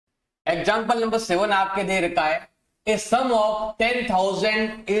Example number 7 आपके दे रखा है, ए सम ऑफ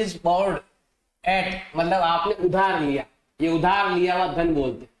 10,000 इज बोर्ड एट, मतलब आपने उधार लिया, ये उधार लिया हुआ धन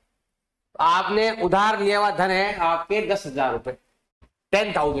बोलते, आपने उधार लिया हुआ धन है आपके 10,000 रुपए,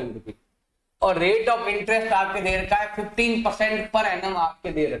 10,000 रुपए, और रेट ऑफ इंटरेस्ट आपके दे रखा है 15% पर एनम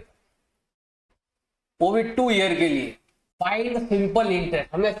आपके दे रखा है, वो भी 2 ईयर के लिए। फाइंड सिंपल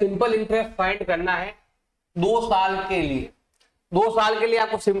इंटरेस्ट, हमें सिंपल इंटरेस्ट फाइंड करना है 2 साल के लिए। 2 साल के लिए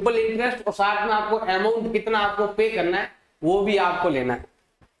आपको सिंपल इंटरेस्ट और साथ में आपको अमाउंट कितना आपको पे करना है वो भी आपको लेना है।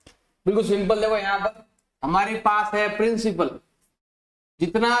 बिल्कुल सिंपल। देखो यहाँ पर हमारे पास है प्रिंसिपल,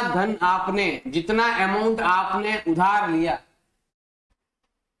 जितना धन आपने, जितना अमाउंट आपने उधार लिया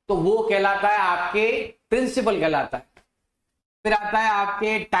तो वो कहलाता है आपके प्रिंसिपल कहलाता है। फिर आता है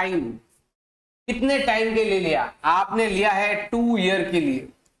आपके टाइम, कितने टाइम के लिए लिया, आपने लिया है 2 ईयर के लिए,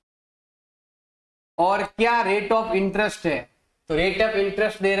 और क्या रेट ऑफ इंटरेस्ट है, तो रेट ऑफ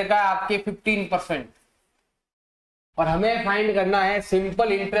इंटरेस्ट दे रखा है आपके 15%, और हमें फाइंड करना है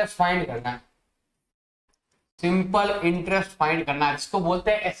सिंपल इंटरेस्ट फाइंड करना है, सिंपल इंटरेस्ट फाइंड करना है, जिसको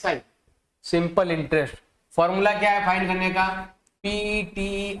बोलते हैं एसआई, सिंपल इंटरेस्ट। फॉर्मूला क्या है फाइंड करने का,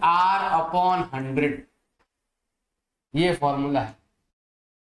 PTR अपॉन 100, ये फॉर्मूला है।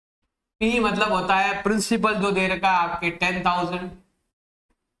 P मतलब होता है प्रिंसिपल जो दे रखा है आपके 10,000,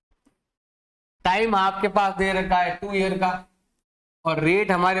 टाइम आपके पास दे रखा है 2 ईयर का, और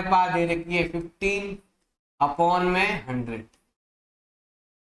रेट हमारे पास दे रखी है 15 अपॉन में 100।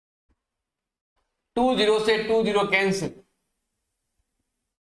 20 से 20 कैंसिल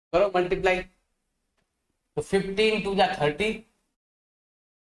करो, मल्टीप्लाई, तो 15 2 जा 30,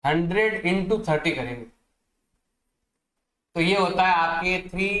 100 इंटू 30 करेंगे तो ये होता है आपके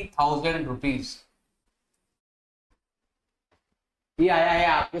 3,000 रुपीज। ये आया है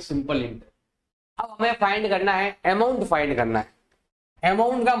आपके सिंपल इंटरेस्ट। अब हमें फाइंड करना है अमाउंट, फाइंड करना है।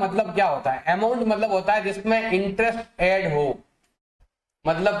 अमाउंट का मतलब क्या होता है, अमाउंट मतलब होता है जिसमें इंटरेस्ट ऐड हो,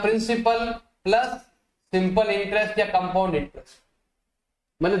 मतलब प्रिंसिपल प्लस सिंपल इंटरेस्ट या कंपाउंड इंटरेस्ट,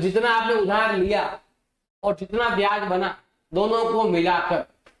 मतलब जितना आपने उधार लिया और जितना ब्याज बना दोनों को मिलाकर।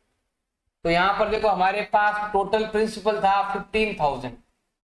 तो यहां पर देखो हमारे पास टोटल प्रिंसिपल था 15,000,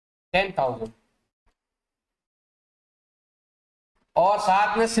 10,000, और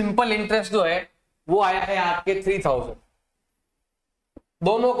साथ में सिंपल इंटरेस्ट जो है वो आया है आपके 3,000,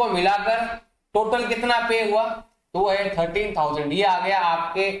 दोनों को मिलाकर टोटल कितना पे हुआ तो वो है 13,000। ये आ गया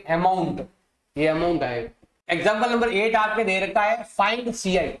आपके अमाउंट, ये अमाउंट आएगा। एग्जांपल नंबर 8 आपके दे रखा है फाइंड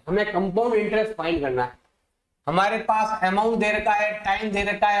सीआई, हमें कंपाउंड इंटरेस्ट फाइंड करना है। हमारे पास अमाउंट दे रखा है, टाइम दे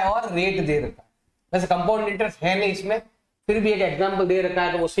रखा है और रेट दे रखा है। वैसे कंपाउंड इंटरेस्ट है नहीं इसमें, फिर भी एक एग्जांपल दे रखा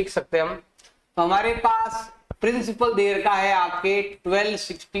है तो वो सीख सकते हैं हम। तो हमारे पास प्रिंसिपल दे रखा है आपके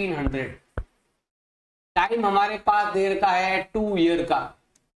 12,1600, टाइम हमारे पास दे रखा है 2 ईयर का,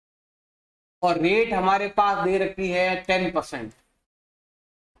 और रेट हमारे पास दे रखी है 10%।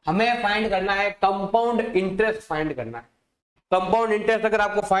 हमें फाइंड करना है कंपाउंड इंटरेस्ट फाइंड करना है। कंपाउंड इंटरेस्ट अगर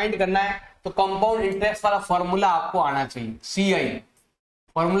आपको फाइंड करना है तो कंपाउंड इंटरेस्ट वाला फॉर्मूला आपको आना चाहिए, सीआई।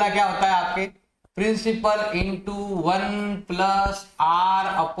 फॉर्मूला क्या होता है आपके, principal into 1 plus are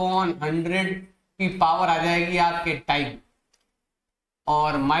upon 100 की पावर आ जाएगी आपके टाइम,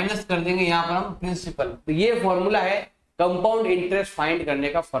 और माइनस कर देंगे यहाँ पर हम प्रिंसिपल। तो ये फॉर्मूला है कंपाउंड इंटरेस्ट फाइंड करने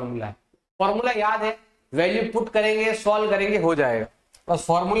का फॉर्मूला है। फॉर्मूला याद है, वैल्यू पुट करेंगे, सॉल्व करेंगे, हो जाएगा, बस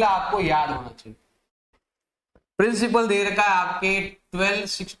फॉर्मूला आपको याद होना चाहिए। प्रिंसिपल दे रखा है आपके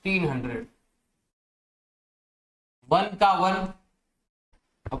 12,1600, 1 का 1,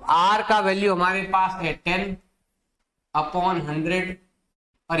 अब आर का वैल्यू हमारे पास है 10 अपॉन 100,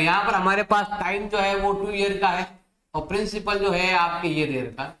 और यहां पर हमारे पास टाइम जो है वो 2 ईयर का है, और प्रिंसिपल जो है आपके ये दे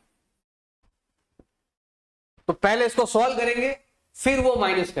रखा है। तो पहले इसको सॉल्व करेंगे फिर वो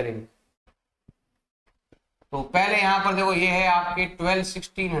माइनस करेंगे। तो पहले यहां पर देखो ये है आपके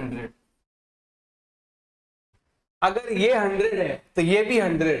 12,1600, अगर ये 100 है तो ये भी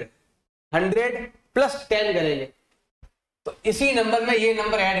 100, 100 प्लस 10 करेंगे तो इसी नंबर में ये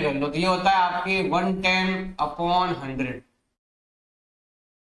नंबर ऐड कर लो, तो ये होता है आपके 110 अपॉन 100,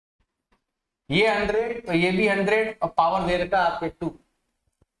 ये 100 तो ये भी 100, और पावर दे रखा है आपके 2।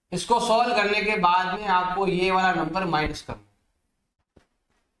 इसको सॉल्व करने के बाद में आपको ये वाला नंबर माइनस करना,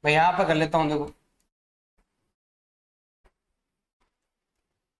 मैं यहां पर कर लेता हूं। देखो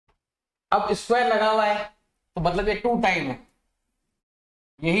अब स्क्वायर लगा हुआ है तो मतलब ये 2 टाइम है,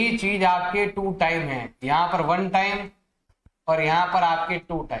 यही चीज आपके 2 टाइम है, यहां पर 1 टाइम और यहां पर आपके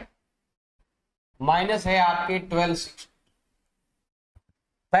 2 टाइम, माइनस है आपके 12,600।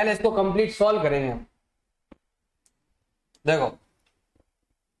 पहले इसको कंप्लीट सॉल्व करेंगे हम। देखो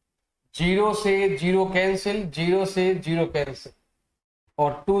 0 से 0 कैंसिल, 0 से 0 कैंसिल,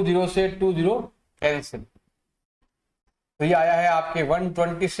 और 20 से 20 कैंसिल, तो ये आया है आपके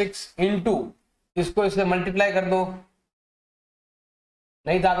 126 इंटू, इसको इससे मल्टीप्लाई कर दो,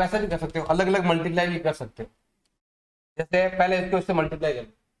 नहीं तो आप ऐसा भी कर सकते हो, अलग अलग मल्टीप्लाई भी कर सकते हो। जैसे पहले इसको इससे मल्टीप्लाई कर,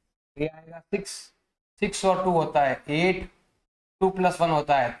 ये आएगा 6, 6 और 2 होता है 8, 2 + 1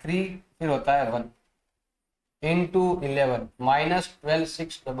 होता है 3, फिर होता है 1 इंटू 11 माइनस 12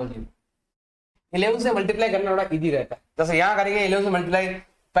 600। 11 से मल्टीप्लाई करना थोड़ा इजी रहता है, जैसे यहाँ करेंगे 11 से मल्टीप्लाई,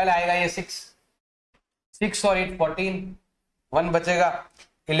 पहले आएगा ये 6, 6 और 8 14, 1 बचेगा,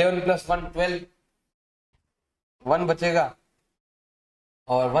 11 + 1 12, 1 बचेगा,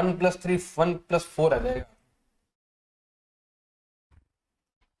 और 1 + 3 1 + 4 आ जाएगा,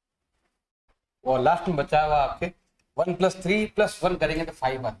 और लास्ट में बचा हुआ आपके 1 + 3 + 1 करेंगे तो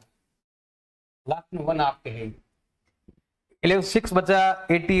 5 आता है, लास्ट में 1 आपके है। 11 6 बचा,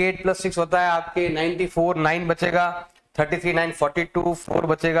 88 + 6 होता है आपके 94, 9 बचेगा, 33 9 42, 4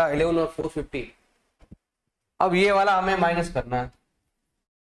 बचेगा, 11 और 4 50। अब ये वाला हमें माइनस करना है,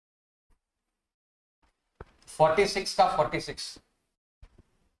 46 का 46।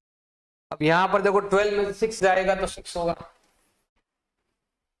 अब यहां पर देखो 12 में से 6 जाएगा तो 6 होगा,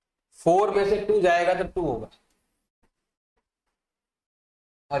 4 में से 2 जाएगा तो 2 होगा,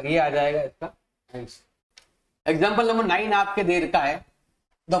 और ये आ जाएगा इसका आंसर। एग्जाम्पल नंबर 9 आपके दे रखा है,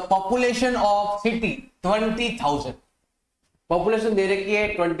 the population of city 20,000, population दे रखी है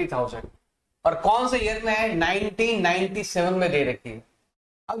 20,000, और कौन से ईयर में है, 1997 में दे रखी है।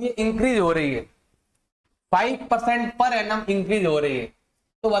 अब ये इंक्रीज हो रही है, 5% पर एनम इंक्रीज हो रही है,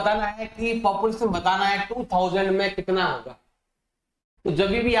 तो बताना है कि पॉपुलेशन बताना है 2000 में कितना होगा। तो जब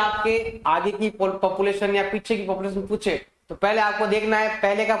भी आपके आगे की पॉपुलेशन या पीछे की पॉपुलेशन पूछे, तो पहले आपको देखना है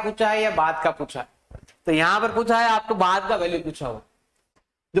पहले का पूछा है या बाद का पूछा है। तो यहां पर पूछा है आपको बाद का वैल्यू पूछा हुआ,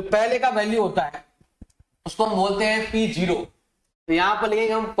 जो पहले का वैल्यू होता है उसको हम बोलते हैं P0। तो यहां पर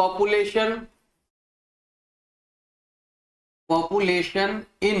लिखेंगे हम पॉपुलेशन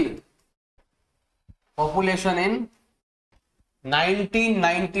इन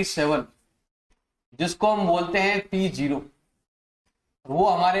 1997, जिसको हम बोलते हैं P0, वो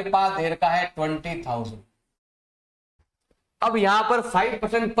हमारे पास देर का है 20,000। अब यहां पर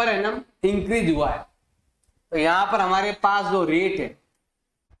 5% पर एनम इंक्रीज हुआ है, तो यहां पर हमारे पास जो रेट है,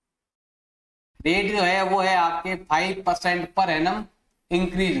 रेट जो है वो है आपके 5% पर एनम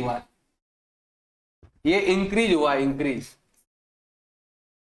इंक्रीज हुआ है, ये इंक्रीज हुआ है, इंक्रीज।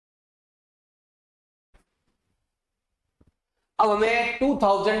 अब हमें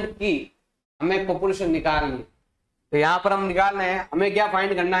 2000 की हमें पॉपुलेशन निकालनी है, तो यहां पर हम निकाल रहे हैं, हमें क्या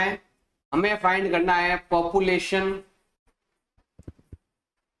फाइंड करना है, हमें फाइंड करना है पॉपुलेशन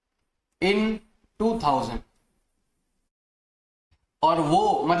इन 2000, और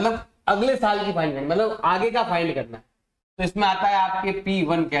वो मतलब अगले साल की फाइंड करना, मतलब आगे का फाइंड करना है। तो इसमें आता है आपके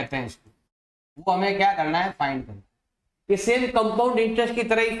P1 कहते हैं इसको, वो हमें क्या करना है, फाइंड करना है। ये सेम कंपाउंड इंटरेस्ट की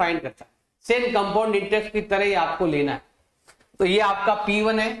तरह ही फाइंड करता है, सेम कंपाउंड इंटरेस्ट की तरह ही आपको लेना है। तो ये आपका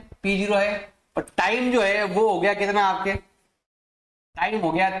P1 है, P0 है, और टाइम जो है वो हो गया कितना, आपके टाइम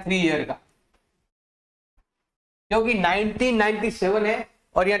हो गया 3 ईयर का, क्योंकि 1997 है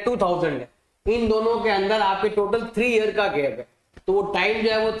और यह 2000 है, इन दोनों के अंदर आपके टोटल 3 ईयर का गैप है, तो वो टाइम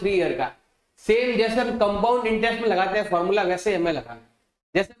जो है वो 3 ईयर का। सेम जैसे हम कंपाउंड इंटरेस्ट में लगाते हैं फॉर्मूला, वैसे हमें लगाना है,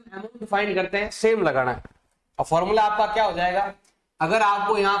 जैसे हम अमाउंट फाइंड करते हैं सेम लगाना है। और फॉर्मूला आपका क्या हो जाएगा, अगर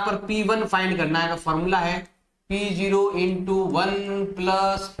आपको यहाँ पर P1 फाइंड करना है तो फॉर्मूला है P0 इंटू 1 +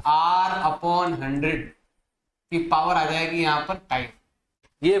 R/100 की पावर आ जाएगी यहाँ पर टाइम,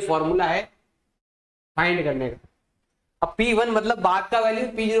 ये फॉर्मूला है फाइंड करने का। अब P1 मतलब बाद का वैल्यू,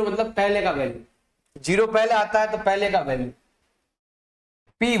 P0 मतलब पहले का वैल्यू, 0 पहले आता है तो पहले का वैल्यू।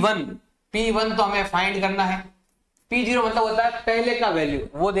 P1 तो हमें फाइंड करना है, P0 मतलब होता है पहले का वैल्यू,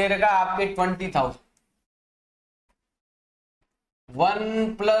 वो दे रहेगा आपके 20,000,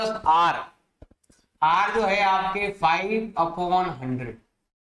 1 + R जो है आपके 5/100,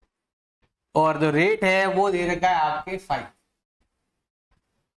 और जो रेट है वो दे रखा है आपके 5।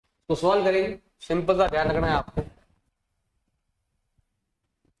 तो सॉल्व करेंगे, सिंपल सा ध्यान रखना है आपको।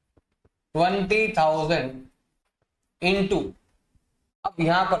 20,000 इंटू, अब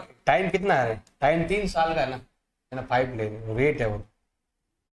यहां पर टाइम कितना है, टाइम 3 साल का है ना, 5 लेंगे, रेट है वो,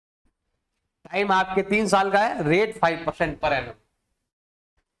 टाइम आपके 3 साल का है, रेट 5% पर एनम।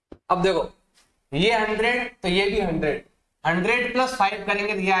 अब देखो ये 100 तो ये भी 100, 100 + 5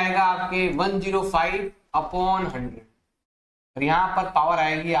 करेंगे तो ये आएगा आपके 105/100, और यहां पर पावर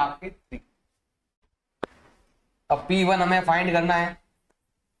आएगी आपके 3। अब P1 हमें फाइंड करना है,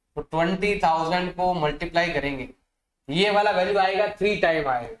 तो 20,000 को मल्टीप्लाई करेंगे, ये वाला वैल्यू आएगा 3 टाइम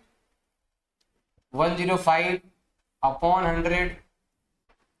आएगा, 105/100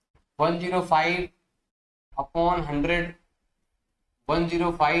 105 अपॉन 100,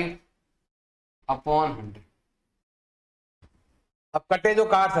 105 अपॉन 100। अब कटे जो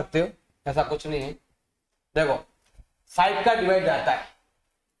काट सकते हो, ऐसा कुछ नहीं है। देखो 5 का डिवाइड जाता है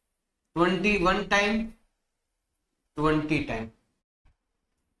 21 टाइम, 20 टाइम,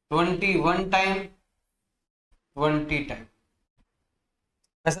 21 टाइम, 20 टाइम।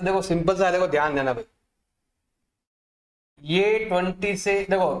 ऐसा देखो सिंपल सा, देखो ध्यान देना भाई, ये 20 से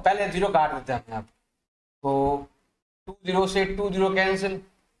देखो पहले 0 काट देते हैं अपने आप, तो 20 से 20 कैंसिल,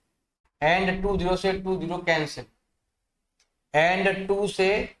 एंड 20 से 20 कैंसिल, एंड 2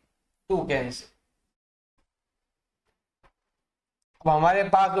 से 2 कैंसिल। अब हमारे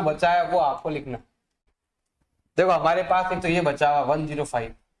पास जो बचा है वो आपको लिखना। देखो हमारे पास एक तो ये बचा हुआ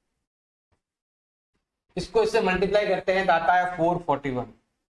 105, इसको इससे मल्टीप्लाई करते हैं तो आता है 441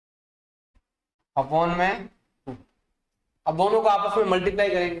 अपॉन में 2। अब दोनों को आपस में मल्टीप्लाई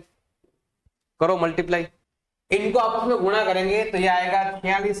करेंगे, करो मल्टीप्लाई, इनको आपस में गुणा करेंगे तो ये आएगा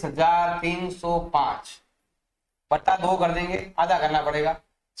 46,305 बटा 2 कर देंगे, आधा करना पड़ेगा,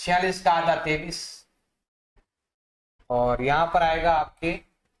 46 का आधा 23, और यहां पर आएगा आपके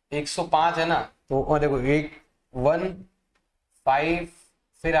 105 है ना, तो और देखो 115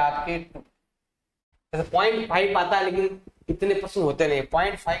 फिर आपके 2, 0.5 आता है लेकिन इतने परसेंट होते नहीं,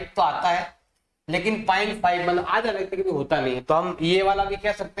 0.5 तो आता है लेकिन 0.5 मतलब आधा व्यक्ति भी होता नहीं है, तो हम ये वाला भी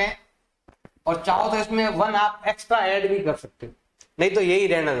कह सकते हैं, और चाहो तो इसमें 1 आप एक्स्ट्रा ऐड भी कर सकते हो, नहीं तो यही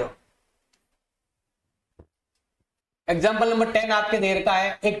रहना दो। एग्जाम्पल नंबर 10 आपके दे रखा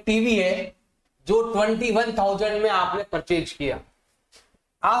है, एक टीवी है जो 21,000 में आपने परचेज किया,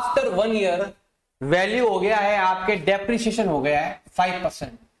 आफ्टर 1 ईयर वैल्यू हो गया है आपके, डेप्रिसिएशन हो गया है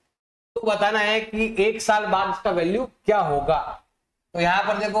 5%, तो बताना है कि 1 साल बाद इसका वैल्यू क्या होगा। तो यहां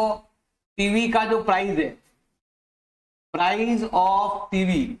पर देखो टीवी का जो प्राइस है, प्राइस ऑफ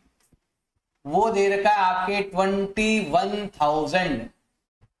टीवी वो दे रखा है आपके 21,000,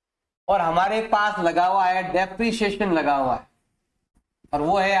 और हमारे पास लगा हुआ है डेप्रिसिएशन लगा हुआ है, और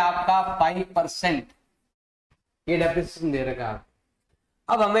वो है आपका 5%, ये डेप्रिसिएशन दे रखा है।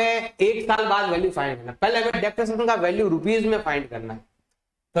 अब हमें 1 साल बाद वैल्यू फाइंड करना है, पहले हमें डेप्रिसिएशन का वैल्यू रुपीज में फाइंड करना है।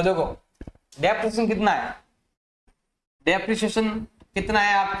 तो देखो डेप्रिसिएशन कितना है, डेप्रिसिएशन कितना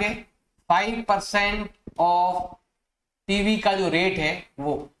है आपके 5% ऑफ टीवी का जो रेट है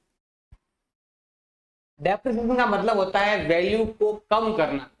वो। डेप्रिसिएशन का मतलब होता है वैल्यू को कम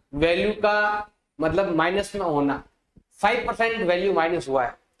करना, वैल्यू का मतलब माइनस में होना, 5% वैल्यू माइनस हुआ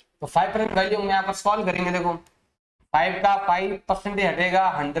है, तो 5% वैल्यू हम यहाँ पर सॉल्व करेंगे। देखो 5 का 5% हटेगा,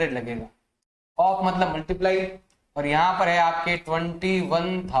 100 लगेगा, ऑफ मतलब मल्टीप्लाई, और यहाँ पर है आपके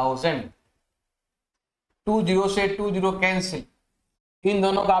 21,000, 20 से 20 कैंसिल, इन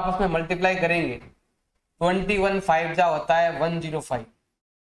दोनों का आपस में मल्टीप्लाई करेंगे, 21 जा होता है 105,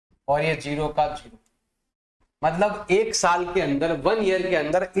 और ये 0 का 0, मतलब 1 साल के अंदर, 1 ईयर के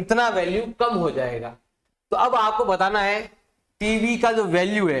अंदर इतना वैल्यू कम हो जाएगा। तो अब आपको बताना है टीवी का जो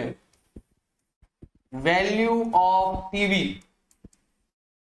वैल्यू है, value of TV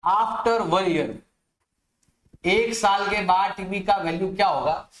after 1 year, 1 साल के बाद टीवी का वैल्यू क्या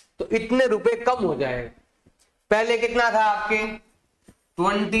होगा, तो इतने रुपए कम हो जाएगा। पहले कितना था आपके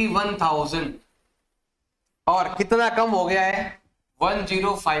 21,000, और कितना कम हो गया है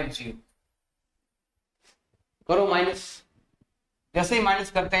 1050, करो माइनस, जैसे ही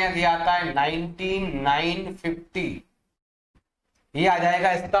माइनस करते हैं ये आता है 19,950, ये आ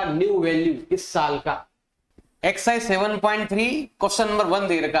जाएगा इसका न्यू वैल्यू इस साल का। एक्सरसाइज 7.3 क्वेश्चन नंबर 1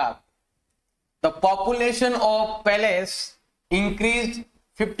 दे रखा आप, the population of palace increase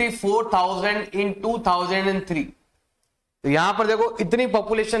 54,000 इन 2003। तो यहां पर देखो इतनी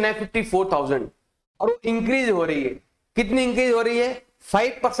पॉपुलेशन है 54,000, और वो इंक्रीज हो रही है, कितनी इंक्रीज हो रही है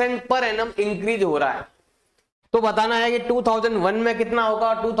 5% पर एनम इंक्रीज हो रहा है। तो बताना है कि 2001 में कितना होगा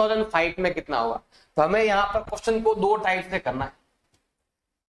और 2005 में कितना होगा। तो हमें यहाँ पर क्वेश्चन को 2 टाइप से करना है,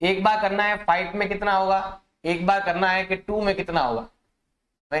 एक बार करना है 5 में कितना होगा, एक बार करना है कि 2 में कितना होगा,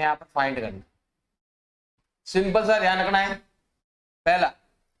 तो यहाँ पर फाइंड करना। सिंपल सा ध्यान रखना है, पहला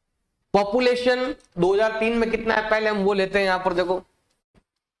पॉपुलेशन 2003 में कितना है, पहले हम वो लेते हैं। यहां पर देखो,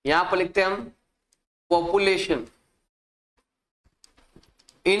 यहां पर लिखते हैं हम पॉपुलेशन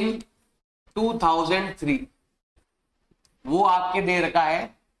इन 2003, वो आपके दे रखा है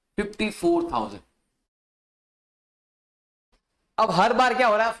 54,000। अब हर बार क्या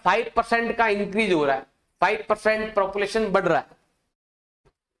हो रहा है 5% का इंक्रीज हो रहा है, 5% पॉपुलेशन बढ़ रहा है,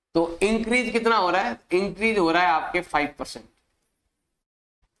 तो इंक्रीज कितना हो रहा है, इंक्रीज हो रहा है आपके 5%।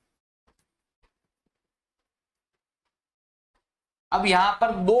 अब यहां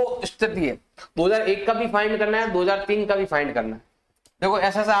पर 2 स्थिति है, 2001 का भी फाइंड करना है, 2003 का भी फाइंड करना है। देखो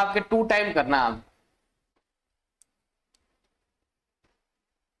ऐसा ऐसा आपके 2 टाइम करना है आप।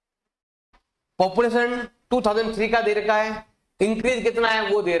 पॉपुलेशन 2003 का दे रखा है, इंक्रीज कितना है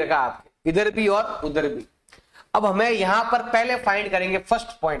वो दे रखा है आपके, इधर भी और उधर भी। अब हमें यहां पर पहले फाइंड करेंगे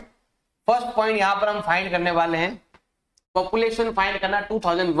फर्स्ट पॉइंट यहां पर हम फाइंड करने वाले हैं, पॉपुलेशन फाइंड करना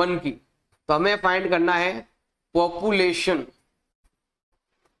 2001 की। तो हमें फाइंड करना है पॉपुलेशन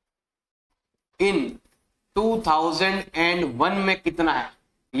इन 2001 में कितना है,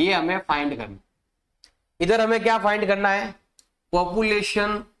 ये हमें फाइंड करना। इधर हमें क्या फाइंड करना है,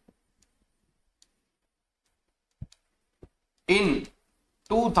 पॉपुलेशन इन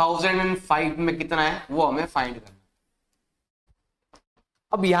 2005 में कितना है वो हमें फाइंड करना।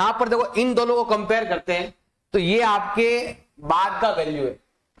 अब यहां पर देखो इन दोनों को कंपेयर करते हैं, तो ये आपके बाद का वैल्यू है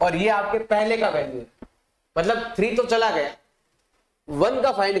और ये आपके पहले का वैल्यू है। मतलब 3 तो चला गया, 1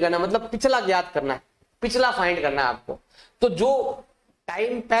 का फाइंड करना मतलब पिछला ज्ञात करना है, पिछला फाइंड करना है आपको। तो जो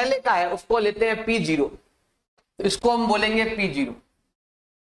टाइम पहले का है उसको लेते हैं P0, तो इसको हम बोलेंगे P0।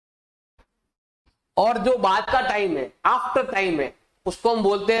 और जो बाद का टाइम है, आफ्टर टाइम है, उसको हम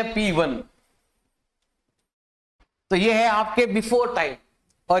बोलते हैं P1। तो ये है आपके बिफोर टाइम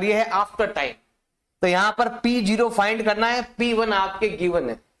और ये है आफ्टर टाइम। तो यहां पर P0 फाइंड करना है, P1 आपके गिवन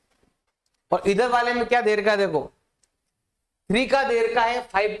है। और इधर वाले में क्या देर का, देखो 3 का देर का है,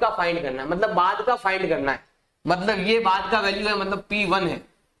 5 का फाइंड करना है, मतलब बाद का फाइंड करना है। मतलब ये बाद का वैल्यू है, मतलब P1 है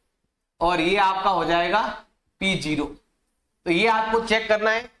और ये आपका हो जाएगा P0। तो ये आपको चेक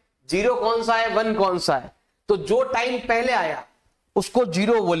करना है 0 कौन सा है, 1 कौन सा है। तो जो टाइम पहले आया उसको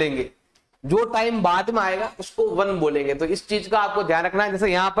 0 बोलेंगे, जो टाइम बाद में आएगा उसको 1 बोलेंगे। तो इस चीज का आपको ध्यान रखना है। जैसे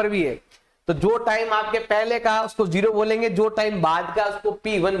यहां पर भी है, तो जो टाइम आपके पहले का उसको 0 बोलेंगे, जो टाइम बाद का उसको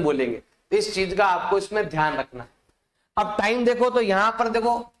P1 बोलेंगे। तो इस चीज का आपको इसमें ध्यान रखना है। अब टाइम देखो, तो यहां पर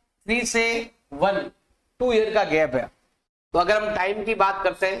देखो 3 से 1 2 ईयर का गैप है। तो अगर हम टाइम की बात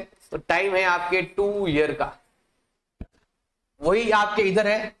करते हैं तो टाइम है आपके 2 ईयर का। वही आपके इधर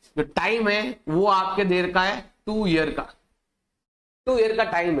है, जो टाइम है वो आपके देर का है 2 ईयर का। 2 ईयर का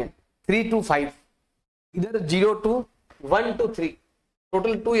टाइम है 3 to 5, इधर 0 to 1 to 3,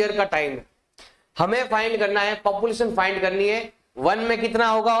 टोटल 2 ईयर का टाइम है। हमें फाइंड करना है, पॉपुलेशन फाइंड करनी है 1 में कितना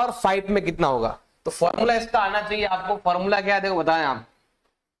होगा और 5 में कितना होगा। तो फॉर्मूला इसका आना चाहिए आपको। फॉर्मूला क्या है देखो बताएं आप,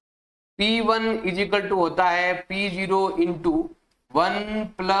 P1 इज इक्वल टू होता है P0 into 1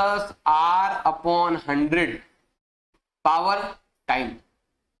 plus R upon 100 power time.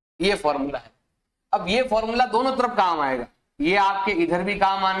 ये फॉर्मूला है। अब ये फॉर्मूला दोनों तरफ काम आएगा, ये आपके इधर भी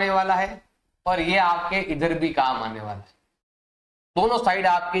काम आने वाला है और ये आपके इधर भी काम आने वाला है। दोनों साइड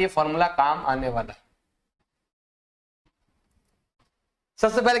आपके ये फॉर्मूला काम आने वाला है।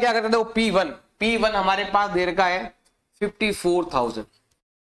 सबसे पहले क्या करते हैं, P1 हमारे पास दे रखा है 54,000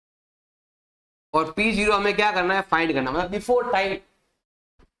 और P0 हमें क्या करना है, फाइंड करना, मतलब बिफोर टाइम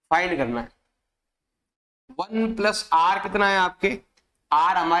फाइंड करना है। 1 प्लस R कितना है आपके,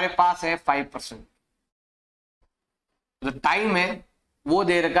 R हमारे पास है 5%। जो टाइम है वो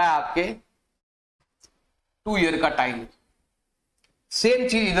दे रखा है आपके 2 ईयर का टाइम। सेम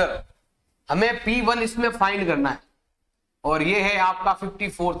चीज इधर हमें P1 इसमें फाइंड करना है और ये है आपका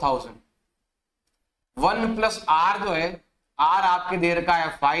 54,000। 1 प्लस R जो है, R आपके दे रखा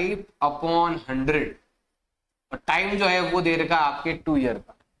है 5 अपॉन 100 और टाइम जो है वो दे रखा है आपके 2 ईयर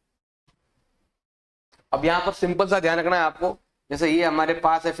का। अब यहां पर सिंपल सा ध्यान रखना है आपको, जैसे ये हमारे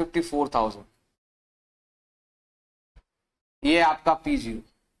पास है 54,000, ये आपका P0।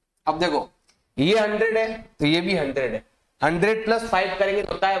 अब देखो ये 100 है तो ये भी 100 है, 100 प्लस 5 करेंगे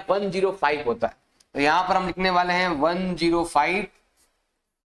तो होता है 105 होता है। तो यहां पर हम लिखने वाले हैं 105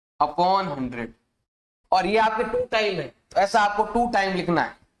 अपॉन 100 और ये आपके 2 टाइम है, तो ऐसा आपको 2 टाइम लिखना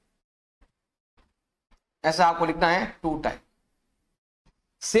है, ऐसा आपको लिखना है 2 टाइम।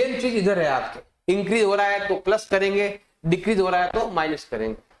 सेम चीज इधर है आपके, इंक्रीज हो रहा है तो प्लस करेंगे, डिक्रीज हो रहा है तो माइनस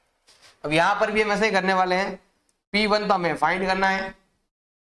करेंगे। अब यहां पर भी हम ऐसे ही करने वाले हैं। P1 तो हमें फाइंड करना है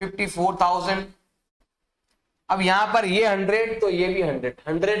 54,000। अब यहां पर ये 100 तो ये भी 100,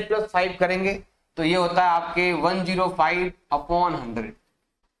 100 प्लस 5 करेंगे तो ये होता है आपके 105 अपॉन 100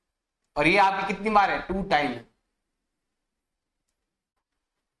 और ये आपकी कितनी बार है, 2 टाइम है।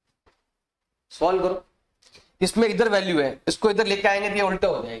 सॉल्व करो, इसमें इधर वैल्यू है, इसको इधर लेके आएंगे तो ये उल्टे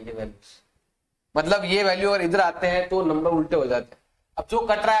हो जाएंगे वैल्यू, मतलब ये वैल्यू अगर इधर आते हैं तो नंबर उल्टे हो जाते हैं। अब जो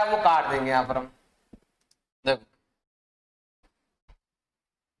कट रहा है वो काट देंगे यहां पर हम। देखो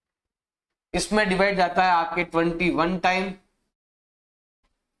इसमें डिवाइड जाता है आपके 21 टाइम,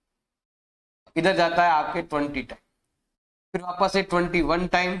 इधर जाता है आपके 20 टाइम, फिर वापस से 21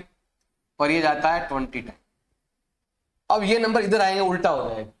 टाइम और ये जाता है 20 टाइम। अब ये नंबर इधर आएंगे उल्टा हो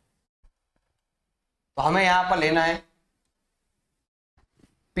जाएगा, तो हमें यहां पर लेना है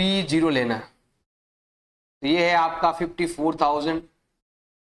P0 लेना है। तो ये है आपका 54,000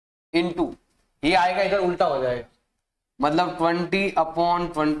 इंटू, ये आएगा इधर उल्टा हो जाएगा, मतलब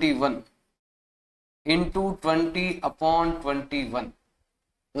 20/21 इंटू 20/21,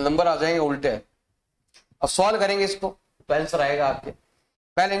 नंबर आ जाएंगे उल्टे। अब सॉल्व करेंगे इसको तो आंसर आएगा आपके,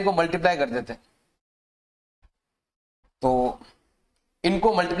 पहले इनको मल्टीप्लाई कर देते हैं। तो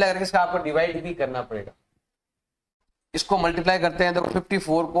इनको मल्टीप्लाई करके इसका आपको डिवाइड भी करना पड़ेगा। इसको मल्टीप्लाई करते हैं, देखो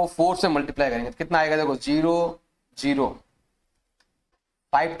 54 को 4 से मल्टीप्लाई करेंगे तो कितना आएगा, देखो 0 0,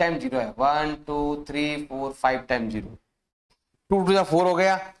 5 टाइम 0 है, 1 2 3 4 5 टाइम 0, 2 2 4 हो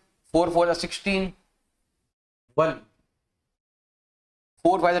गया, 4 4 16, 1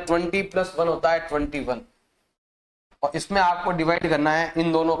 4 5 20 प्लस 1 होता है 21, और इसमें आपको डिवाइड करना है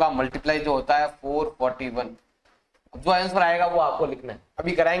इन दोनों का मल्टीप्लाई जो होता है 441। जो आंसर आएगा वो आपको लिखना है।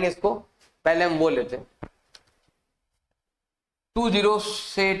 अभी कराएंगे इसको, पहले हम वो लेते हैं 20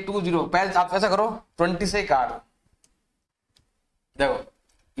 से 20, पहले आप ऐसा करो 20 से काटो, देखो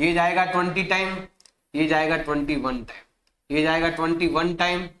ये जाएगा 20 टाइम, ये जाएगा 21 टाइम, ये जाएगा 21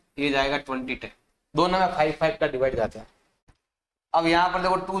 टाइम, ये जाएगा 20 टाइम, दोनों में 5 5 का डिवाइड जाता है। अब यहां पर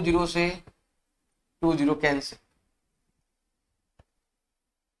देखो 20 से 20 कैंसिल,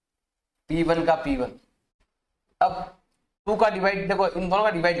 P1 का P1। अब 2 का डिवाइड, देखो इन दोनों का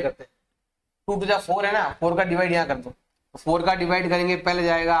डिवाइड करते हैं, 2 2 4 है ना, 4 का डिवाइड यहाँ कर दो, 4 का डिवाइड करेंगे, पहले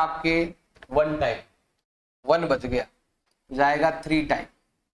जाएगा आपके 1 टाइम, 1 बच गया, जाएगा 3 टाइम,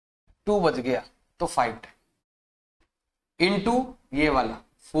 2 बच गया तो 5 टाइम, इनटू ये वाला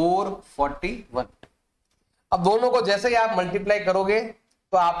 441। अब दोनों को जैसे ही आप मल्टीप्लाई करोगे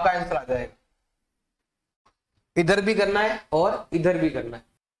तो आपका आंसर आ जाएगा। इधर भी करना है और इधर भी करना है।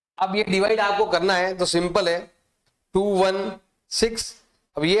 अब ये डिवाइड आपको करना है तो सिंपल है, 2 1 6।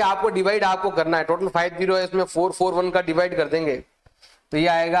 अब ये आपको डिवाइड आपको करना है, टोटल 5 0 है, इसमें 4 4 1 का डिवाइड कर देंगे तो ये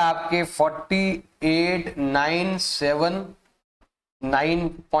आएगा आपके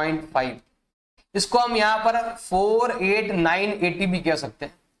 48,979.5। इसको हम यहाँ पर 48980 भी कह सकते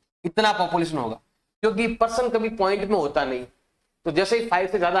हैं, इतना पॉपुलेशन होगा, क्योंकि पर्सन कभी पॉइंट में होता नहीं, तो जैसे ही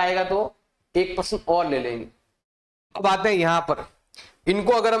 5 से ज्यादा आएगा तो 1% और ले लेंगे। अब आते हैं यहाँ पर,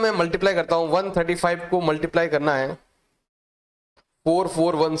 इनको अगर मैं मल्टीप्लाई करता हूं, 135 को मल्टीप्लाई करना है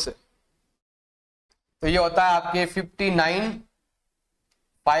 441 से, तो ये होता है आपके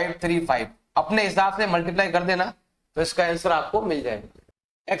 59,535। अपने हिसाब से मल्टीप्लाई कर देना तो इसका आंसर आपको मिल जाएगा।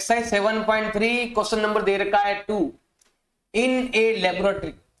 एक्सरसाइज 7.3 क्वेश्चन नंबर दे रखा है 2, इन ए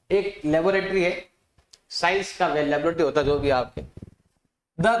लेबोरेटरी, एक लेबोरेटरी है, साइंस का लेबोरेटरी होता है जो भी आपके,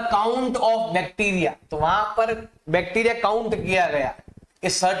 द काउंट ऑफ बैक्टीरिया, तो वहां पर बैक्टीरिया काउंट किया गया, a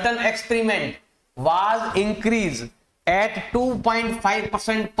certain experiment was increase at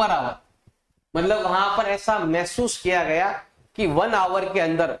 2.5% per hour, मतलब वहां पर ऐसा महसूस किया गया कि 1 आवर के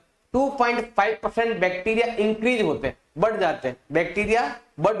अंदर 2.5% बैक्टीरिया इंक्रीज होते हैं, बढ़ जाते हैं, बैक्टीरिया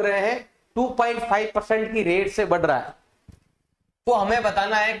बढ़ रहे हैं 2.5% की रेट से बढ़ रहा है। तो हमें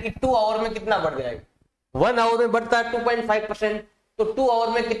बताना है कि 2 आवर में कितना बढ़ जाएगा। 1 आवर में बढ़ता है 2.5%, तो 2 आवर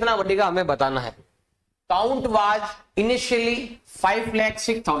में कितना बढ़ेगा हमें बताना है। काउंट वाज इनिशियली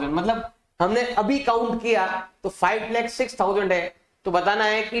 5,06,000, मतलब हमने अभी काउंट किया तो 5,06,000 है, तो बताना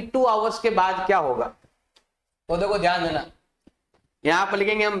है कि 2 आवर्स के बाद क्या होगा। तो देखो ध्यान देना, यहां पर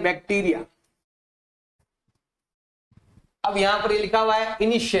लिखेंगे हम बैक्टीरिया, अब यहां पर लिखा हुआ है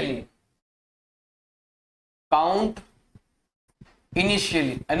इनिशियली, काउंट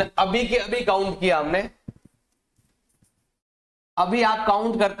इनिशियली, अभी के अभी काउंट किया हमने, अभी आप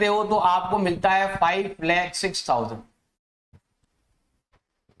काउंट करते हो तो आपको मिलता है 5,06,000।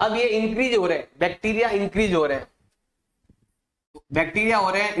 अब ये इंक्रीज हो रहे हैं, बैक्टीरिया इंक्रीज हो रहे हैं, बैक्टीरिया हो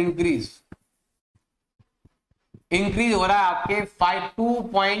रहे हैं इंक्रीज हो रहा है आपके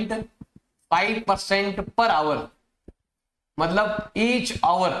 2.5% पर आवर, मतलब ईच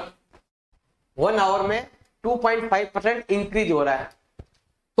आवर, 1 आवर में 2.5% इंक्रीज हो रहा है।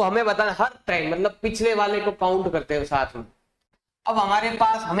 तो हमें बताना हर टाइम, मतलब पिछले वाले को काउंट करते हैं साथ में। अब हमारे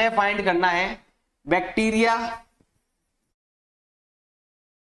पास हमें फाइंड करना है बैक्टीरिया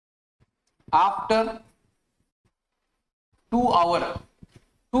आफ्टर 2 आवर,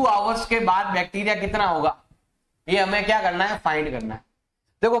 2 आवर्स के बाद बैक्टीरिया कितना होगा, ये हमें क्या करना है, फाइंड करना है।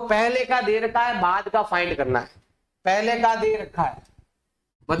 देखो पहले का दे रखा है, बाद का फाइंड करना है। पहले का दे रखा है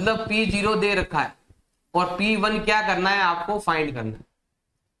मतलब P0 दे रखा है, और P1 क्या करना है, आपको फाइंड करना है।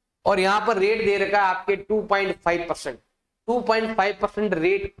 और यहां पर रेट दे रखा है आपके 2.5%, 2.5%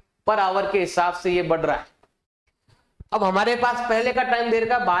 रेट पर आवर के हिसाब से ये बढ़ रहा है। अब हमारे पास पहले का टाइम दे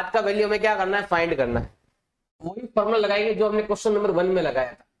रखा है, बाद का वैल्यू हमें क्या करना है, फाइंड करना है। वही फॉर्मूला लगाएंगे जो हमने क्वेश्चन नंबर 1 में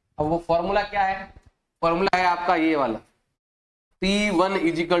लगाया था। अब वो फॉर्मूला क्या है, फॉर्मूला है आपका ये वाला, P1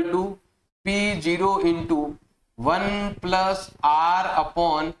 is equal to P0 into 1 plus R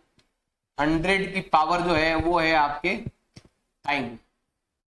upon 100 की पावर जो है वो है आपके टाइम।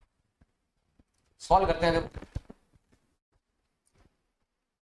 सॉल्व करते हैं। देखो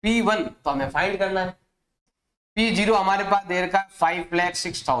P1 तो हमें फाइंड करना है, P0 हमारे पास दे रखा है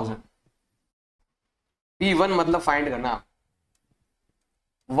 5,06,000। P1 मतलब फाइंड करना,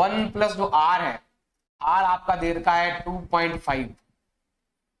 1 प्लस जो R है, R आपका दे रखा है 2.5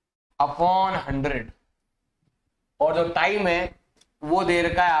 अपॉन 100 और जो टाइम है वो दे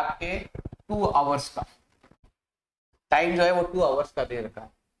रखा है आपके 2 आवर्स का। टाइम जो है वो 2 आवर्स का दे रखा है।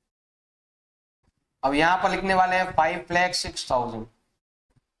 अब यहां पर लिखने वाले हैं 5,06,000।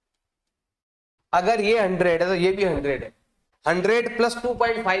 अगर ये 100 है तो ये भी 100 है। 100 प्लस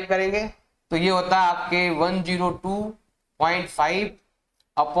 2.5 करेंगे तो ये होता है आपके 102.5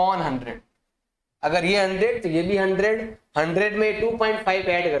 अपॉन 100। अगर ये 100 तो ये भी 100, 100 में 2.5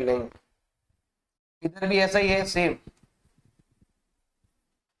 ऐड कर लेंगे। इधर भी ऐसा ही है सेम।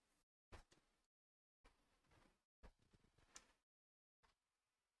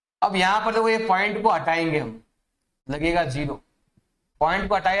 अब यहां पर देखो ये पॉइंट को हटाएंगे हम, लगेगा 0। पॉइंट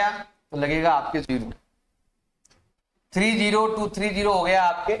को हटाया तो लगेगा आपके 0। 30 2 30 हो गया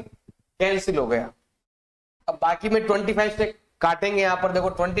आपके, कैंसिल हो गया। अब बाकी में 25 से काटेंगे। यहां पर देखो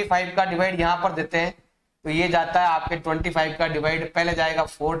 25 का डिवाइड यहां पर देते हैं तो ये जाता है आपके 25 का डिवाइड, पहले जाएगा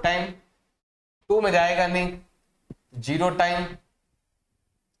 4 टाइम, 2 में जाएगा नहीं 0 टाइम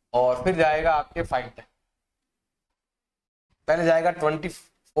और फिर जाएगा आपके 5 टाइम। पहले जाएगा 24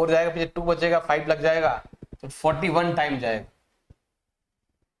 जाएगा, पीछे 2 बचेगा, 5 लग जाएगा तो 41 टाइम जाएगा।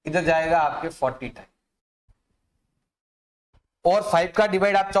 इधर जाएगा आपके 40 टाइम। और 5 का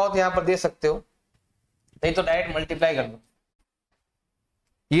डिवाइड आप चाहो तो यहां पर दे सकते हो, नहीं तो डायरेक्ट मल्टीप्लाई कर दो।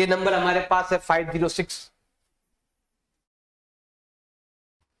 ये नंबर हमारे पास है 506,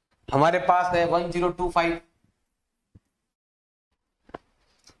 हमारे पास है 1025,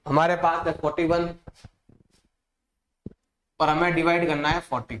 हमारे पास है 41 और हमें डिवाइड करना है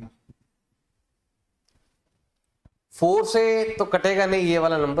 40 का। 4 से तो कटेगा नहीं ये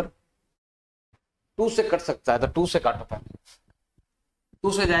वाला नंबर, 2 से कट सकता है तो 2 से काटो पहले।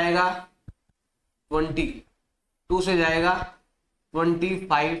 2 से जाएगा 20, 2 से जाएगा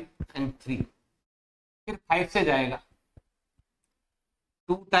 25 एंड 3, फिर 5 से जाएगा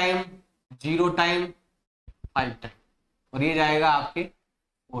 2 टाइम 0 टाइम 5 टाइम और ये जाएगा आपके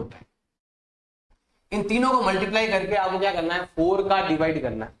 4 टाइम। इन तीनों को मल्टीप्लाई करके आपको क्या करना है, 4 का डिवाइड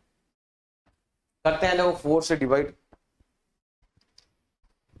करना है। करते हैं देखो 4 से डिवाइड।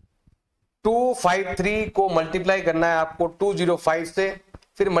 253 को मल्टीप्लाई करना है आपको 205 से,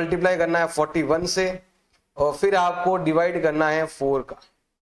 फिर मल्टीप्लाई करना है 41 से और फिर आपको डिवाइड करना है 4 का।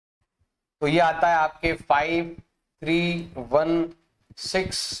 तो ये आता है आपके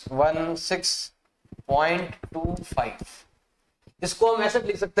 531616.25। इसको हम ऐसे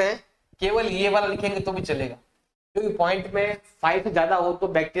लिख सकते हैं, केवल ये वाला लिखेंगे तो भी चलेगा, क्योंकि पॉइंट में 5 से ज्यादा हो तो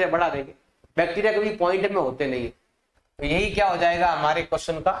बैक्टीरिया बढ़ा देंगे। बैक्टीरिया कभी पॉइंट में होते नहीं है। तो यही क्या हो जाएगा हमारे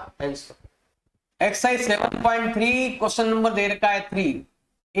क्वेश्चन का आंसर। एक्सरसाइज 7.3 क्वेश्चन नंबर दे रखा है 3।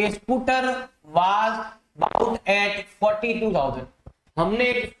 ए स्कूटर वाज बाउट एट 42,000। हमने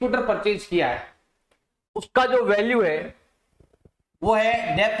एक स्कूटर परचेज किया है, उसका जो वैल्यू है वो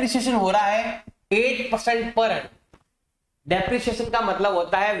है, डेप्रिसिएशन हो रहा है 8% पर एनम। डेप्रिसिएशन का मतलब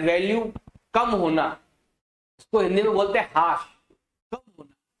होता है वैल्यू कम होना, इसको हिंदी में बोलते हैं हाश, कम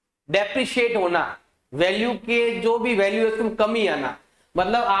होना। डेप्रिशिएट होना, वैल्यू के जो भी वैल्यू है उसमें कमी आना।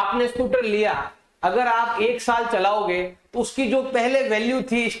 मतलब आपने स्कूटर लिया, अगर आप 1 साल चलाओगे तो उसकी जो पहले वैल्यू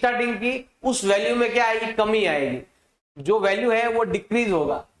थी स्टार्टिंग की, उस वैल्यू में क्या आएगी, कमी आएगी। जो वैल्यू है वो डिक्रीज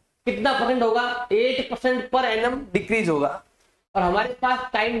होगा। कितना परसेंट होगा, 8% पर एनम डिक्रीज होगा। और हमारे पास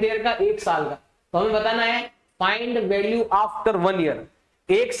टाइम देर का 1 साल का, तो हमें बताना है फाइंड वैल्यू आफ्टर 1 ईयर।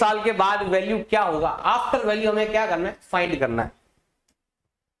 1 साल के बाद वैल्यू क्या होगा, आफ्टर वैल्यू हमें क्या करना है, फाइंड करना है।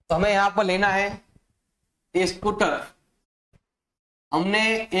 तो हमें यहां पर लेना है स्कूटर।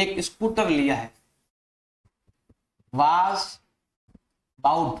 हमने एक स्कूटर लिया है, वाज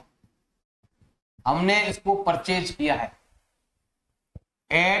बाउट, हमने इसको परचेज किया है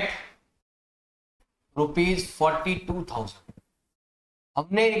एट ₹42,000।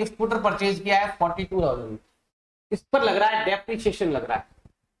 हमने एक स्कूटर परचेज किया है 42,000। इस पर लग रहा है डेप्रिसिएशन, लग रहा है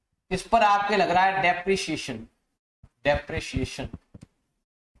इस पर आपके लग रहा है डेप्रिसिएशन। डेप्रिसिएशन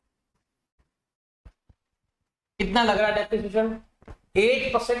कितना लग रहा है डेप्रिसिएशन,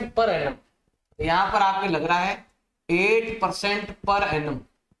 8% पर एनम। यहां पर आपके लग रहा है 8% पर एनम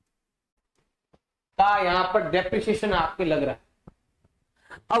का यहां पर डेप्रिसिएशन आपके लग रहा है।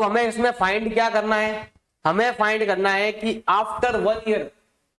 अब हमें इसमें फाइंड क्या करना है, हमें फाइंड करना है कि आफ्टर 1 ईयर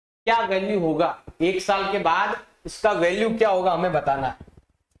क्या वैल्यू होगा, 1 साल के बाद इसका वैल्यू क्या होगा हमें बताना है।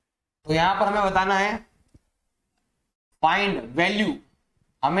 तो यहां पर हमें बताना है फाइंड वैल्यू,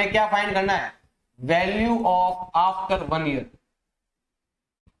 हमें क्या फाइंड करना है, वैल्यू ऑफ आफ्टर 1 ईयर,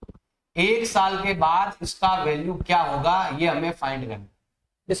 1 साल के बाद इसका वैल्यू क्या होगा ये हमें फाइंड करना है।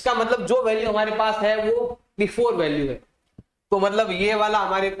 इसका मतलब जो वैल्यू हमारे पास है वो बिफोर वैल्यू है, तो मतलब ये वाला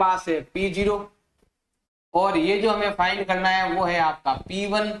हमारे पास है P0 और ये जो हमें फाइंड करना है वो है आपका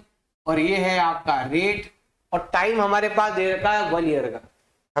P1 और ये है आपका रेट और टाइम हमारे पास दे रखा है 1 ईयर का।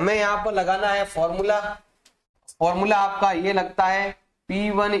 हमें यहाँ पर लगाना है फॉर्मूला, फॉर्मूला आपका ये लगता है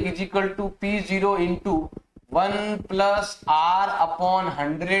P1 is equal to P0 into 1 plus R upon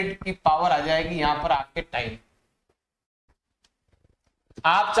 100 की पावर आ जाएगी यहाँ पर आपके टाइम।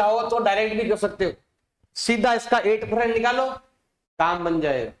 आप चाहो तो डायरेक्ट भी कर सकते हो, सीधा इसका 8% निकालो काम बन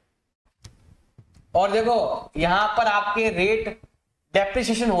जाएगा। और देखो यहां पर आपके रेट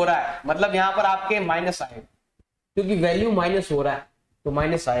डेप्रिसिएशन हो रहा है, मतलब यहां पर आपके माइनस आएगा क्योंकि वैल्यू माइनस हो रहा है तो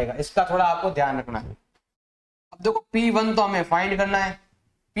माइनस आएगा, इसका थोड़ा आपको ध्यान रखना है। अब देखो P1 तो हमें फाइंड करना है,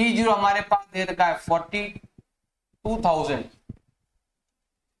 P0 हमारे पास दे रखा है 42,000।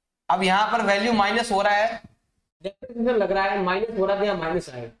 अब यहां पर वैल्यू माइनस हो रहा है, डेप्रिसिएशन लग रहा है, माइनस हो रहा है या माइनस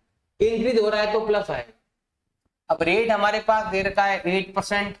आएगा, इंक्रीज हो रहा है तो प्लस आएगा। अब रेट हमारे पास दे रखा है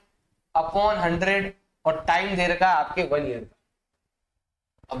 8% अपॉन 100 और टाइम दे रखा है आपके 1 ईयर का।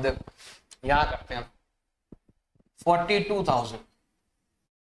 अब देखो यहां करते हैं 42,000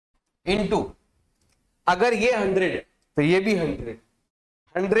 इंटू, अगर ये 100 तो ये भी 100,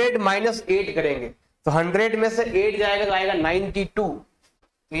 100 माइनस 8 करेंगे तो 100 में से 8 जाएगा तो आएगा 92, तो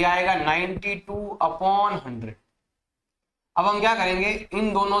ये आएगा 92 अपॉन 100। अब हम क्या करेंगे,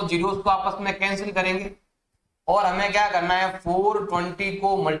 इन दोनों जीरोस को आपस में कैंसिल करेंगे और हमें क्या करना है 420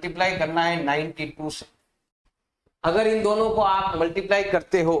 को मल्टीप्लाई करना है 92 से। अगर इन दोनों को आप मल्टीप्लाई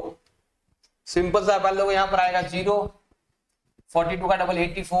करते हो, सिंपल सा पहले लोग यहां पर आएगा 0, 42 का डबल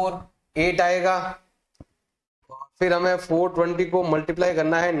 84, 8 आएगा, फिर हमें 420 को मल्टीप्लाई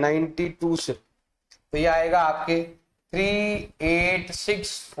करना है 92 से, तो ये आएगा आपके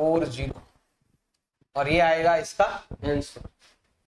 38640 और ये आएगा इसका आंसर।